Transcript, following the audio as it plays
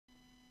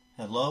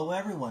Hello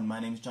everyone,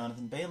 my name is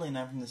Jonathan Bailey and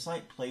I'm from the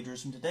site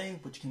Plagiarism Today,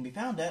 which can be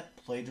found at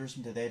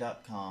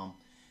plagiarismtoday.com.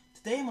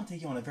 Today I'm going to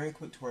take you on a very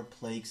quick tour of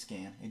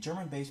PlagScan, a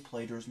German-based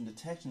plagiarism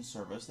detection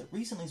service that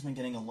recently has been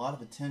getting a lot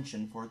of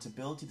attention for its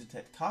ability to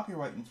detect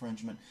copyright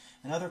infringement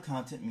and other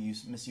content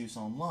misuse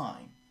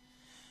online.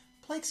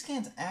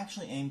 PlagScan is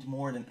actually aimed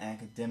more at an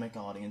academic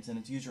audience, and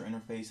its user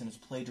interface and its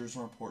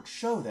plagiarism reports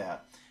show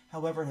that.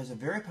 However, it has a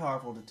very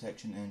powerful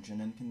detection engine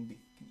and can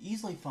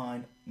easily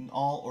find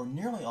all or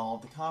nearly all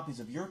of the copies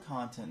of your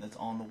content that's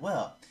on the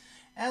web.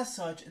 As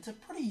such, it's a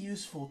pretty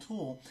useful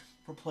tool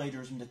for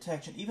plagiarism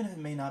detection, even if it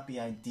may not be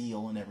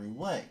ideal in every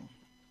way.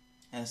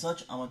 As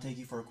such, I'm going to take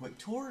you for a quick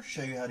tour,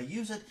 show you how to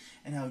use it,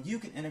 and how you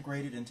can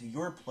integrate it into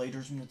your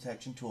plagiarism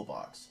detection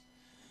toolbox.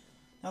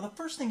 Now, the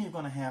first thing you're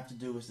going to have to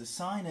do is to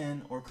sign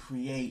in or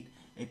create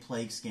a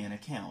PlagScan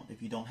account.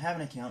 If you don't have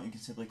an account, you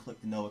can simply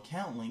click the No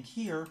Account link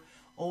here,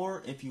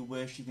 or if you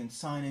wish, you can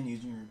sign in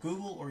using your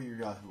Google or your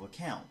Yahoo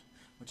account,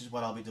 which is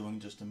what I'll be doing in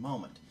just a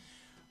moment.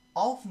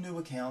 All new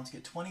accounts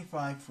get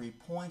 25 free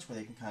points where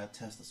they can kind of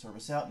test the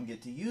service out and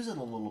get to use it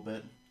a little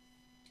bit.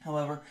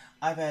 However,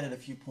 I've added a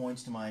few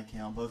points to my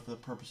account, both for the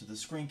purpose of the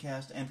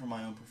screencast and for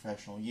my own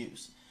professional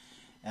use.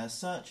 As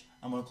such,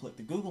 I'm going to click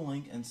the Google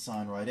link and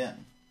sign right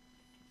in.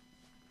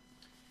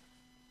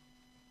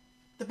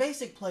 The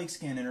basic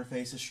PlagScan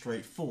interface is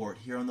straightforward.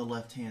 Here on the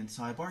left-hand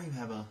sidebar, you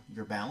have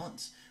your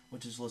balance,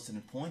 which is listed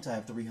in points. I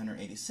have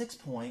 386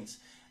 points,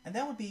 and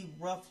that would be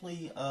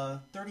roughly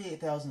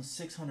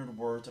 38,600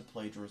 words of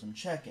plagiarism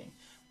checking.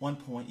 1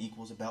 point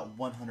equals about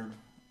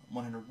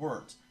 100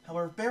 words.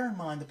 However, bear in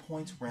mind the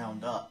points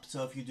round up,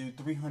 so if you do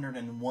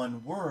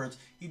 301 words,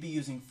 you'd be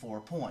using 4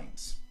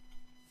 points.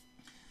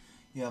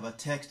 You have a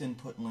text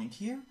input link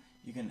here.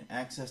 You can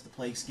access the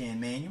PlagScan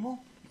manual.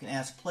 You can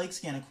ask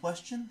PlagScan a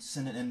question,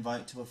 send an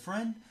invite to a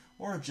friend,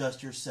 or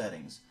adjust your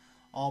settings.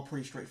 All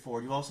pretty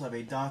straightforward. You also have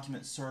a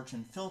document search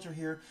and filter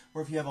here,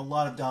 where if you have a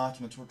lot of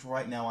documents, which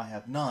right now I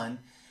have none,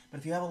 but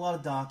if you have a lot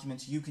of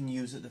documents, you can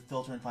use it to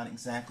filter and find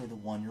exactly the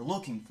one you're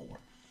looking for.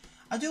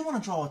 I do want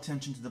to draw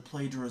attention to the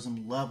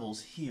plagiarism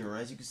levels here.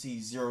 As you can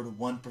see, 0 to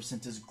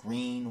 1% is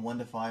green, 1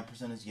 to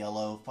 5% is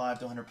yellow, 5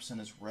 to 100%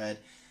 is red.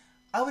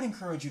 I would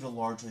encourage you to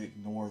largely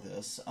ignore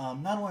this.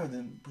 Not only are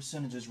the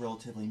percentages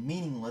relatively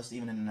meaningless,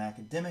 even in an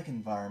academic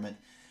environment,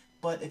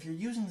 but if you're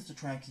using this to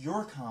track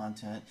your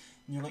content,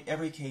 nearly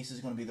every case is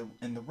going to be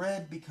in the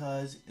red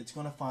because it's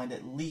going to find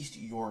at least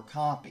your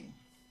copy.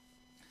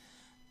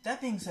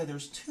 That being said,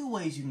 there's 2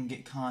 ways you can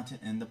get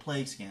content in the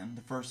PlagScan.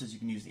 The first is you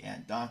can use the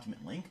Add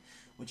Document link,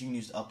 which you can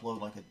use to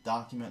upload like a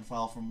document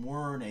file from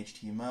Word, an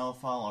HTML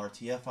file,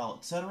 RTF file,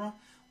 etc.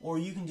 Or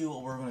you can do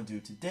what we're going to do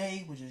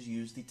today, which is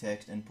use the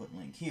text input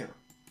link here.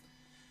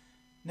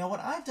 Now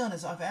what I've done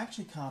is I've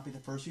actually copied the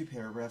first few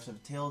paragraphs of A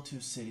Tale of Two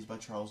Cities by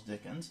Charles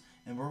Dickens,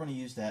 and we're going to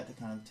use that to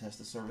kind of test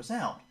the service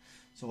out.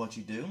 So what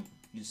you do,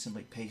 you just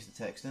simply paste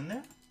the text in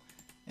there,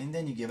 and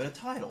then you give it a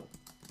title.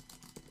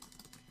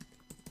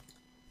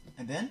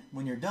 And then,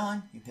 when you're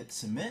done, you hit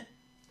Submit,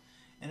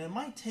 and it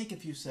might take a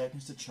few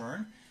seconds to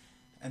churn,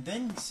 and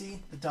then you see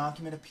the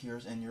document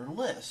appears in your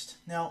list.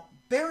 Now,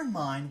 bear in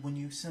mind when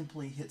you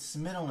simply hit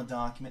Submit on a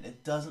document,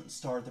 it doesn't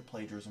start the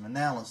plagiarism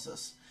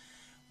analysis.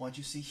 What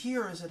you see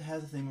here is it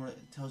has a thing where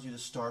it tells you to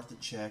start the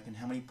check and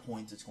how many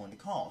points it's going to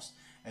cost.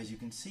 As you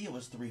can see, it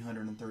was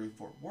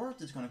 334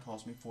 words. It's going to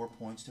cost me 4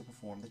 points to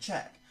perform the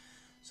check.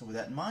 So with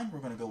that in mind, we're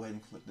going to go ahead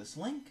and click this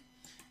link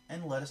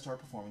and let us start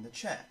performing the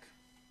check.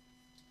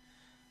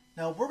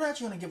 Now, we're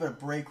actually going to give it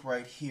a break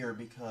right here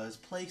because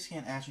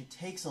PlagScan actually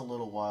takes a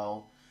little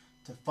while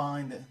to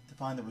find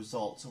the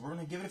results. So we're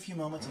going to give it a few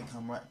moments and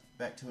come right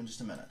back to it in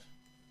just a minute.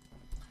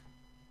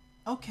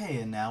 Okay,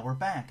 and now we're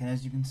back, and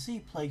as you can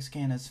see,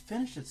 PlagScan has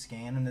finished its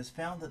scan and has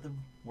found that the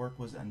work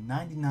was a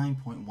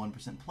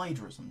 99.1%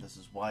 plagiarism. This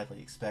is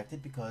widely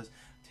expected because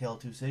Tale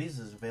of Two Cities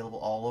is available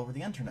all over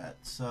the internet.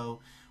 So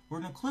we're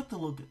going to click to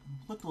look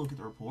at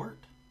the report,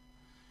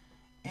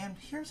 and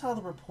here's how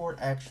the report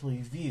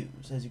actually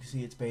views. As you can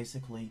see, it's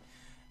basically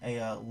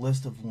a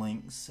list of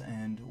links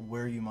and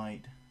where you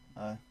might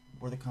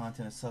where the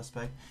content is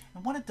suspect.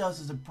 And what it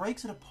does is it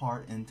breaks it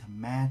apart into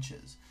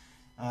matches.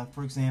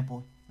 For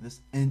example, this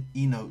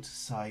eNotes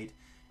site,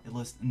 it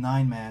lists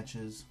 9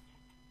 matches,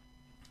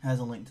 has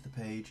a link to the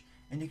page,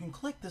 and you can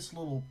click this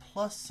little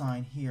plus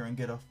sign here and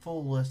get a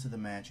full list of the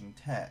matching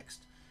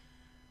text.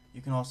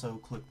 You can also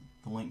click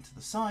the link to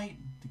the site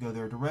to go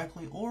there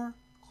directly, or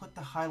click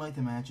to highlight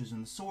the matches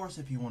in the source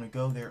if you want to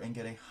go there and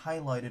get a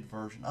highlighted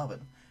version of it.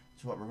 Which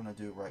is what we're going to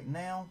do right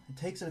now. It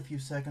takes it a few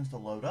seconds to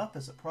load up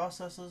as it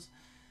processes,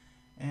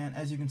 and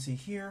as you can see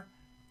here,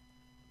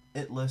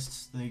 it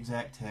lists the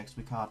exact text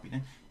we copied.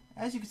 And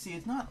as you can see,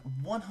 it's not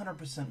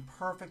 100%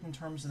 perfect in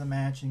terms of the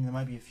matching. There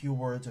might be a few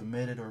words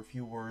omitted or a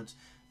few words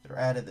that are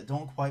added that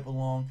don't quite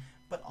belong,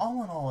 but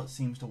all in all, it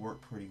seems to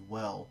work pretty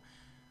well.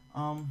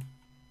 And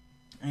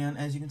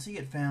as you can see,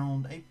 it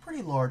found a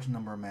pretty large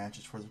number of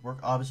matches for this work.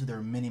 Obviously, there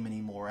are many, many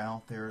more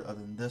out there.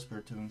 Other than this, we're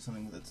doing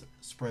something that's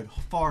spread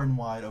far and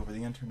wide over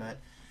the internet.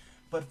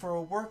 But for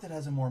a work that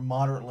has a more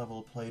moderate level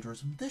of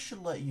plagiarism, this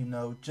should let you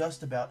know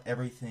just about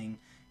everything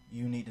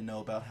you need to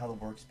know about how the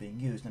work's being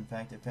used. In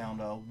fact, it found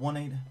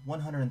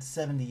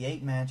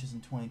 178 matches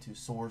and 22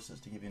 sources,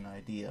 to give you an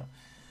idea.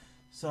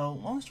 So,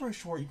 long story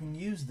short, you can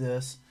use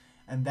this,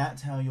 and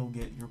that's how you'll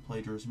get your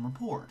plagiarism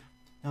report.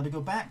 Now, to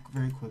go back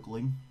very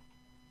quickly,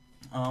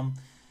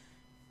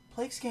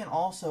 PlagScan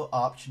also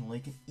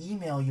optionally can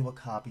email you a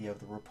copy of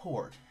the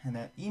report, and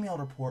that emailed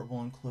report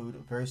will include a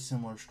very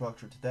similar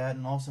structure to that,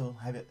 and also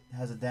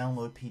has a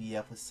download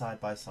PDF with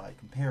side-by-side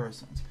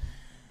comparisons.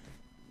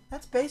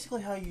 That's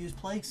basically how you use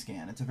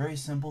PlagScan. It's a very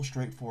simple,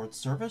 straightforward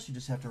service. You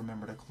just have to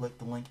remember to click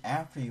the link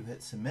after you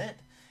hit submit,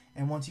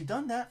 and once you've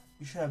done that,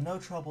 you should have no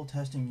trouble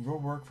testing your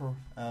work for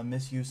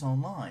misuse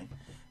online.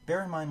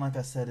 Bear in mind, like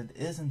I said, it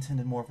is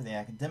intended more for the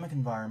academic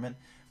environment,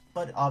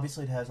 but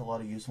obviously it has a lot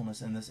of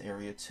usefulness in this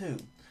area too.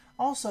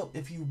 Also,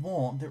 if you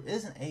want, there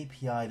is an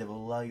API that will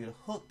allow you to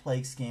hook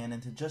PlagScan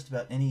into just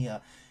about any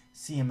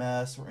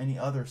CMS or any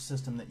other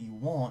system that you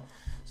want,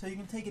 so you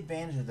can take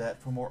advantage of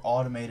that for more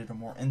automated or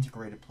more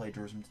integrated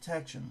plagiarism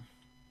detection.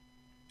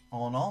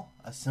 All in all,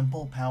 a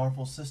simple,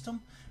 powerful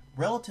system,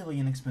 relatively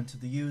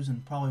inexpensive to use,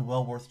 and probably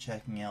well worth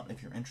checking out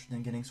if you're interested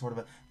in getting sort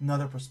of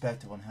another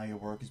perspective on how your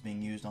work is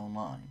being used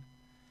online.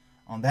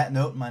 On that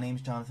note, my name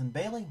is Jonathan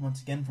Bailey,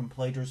 once again from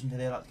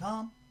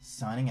plagiarismtoday.com,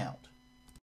 signing out.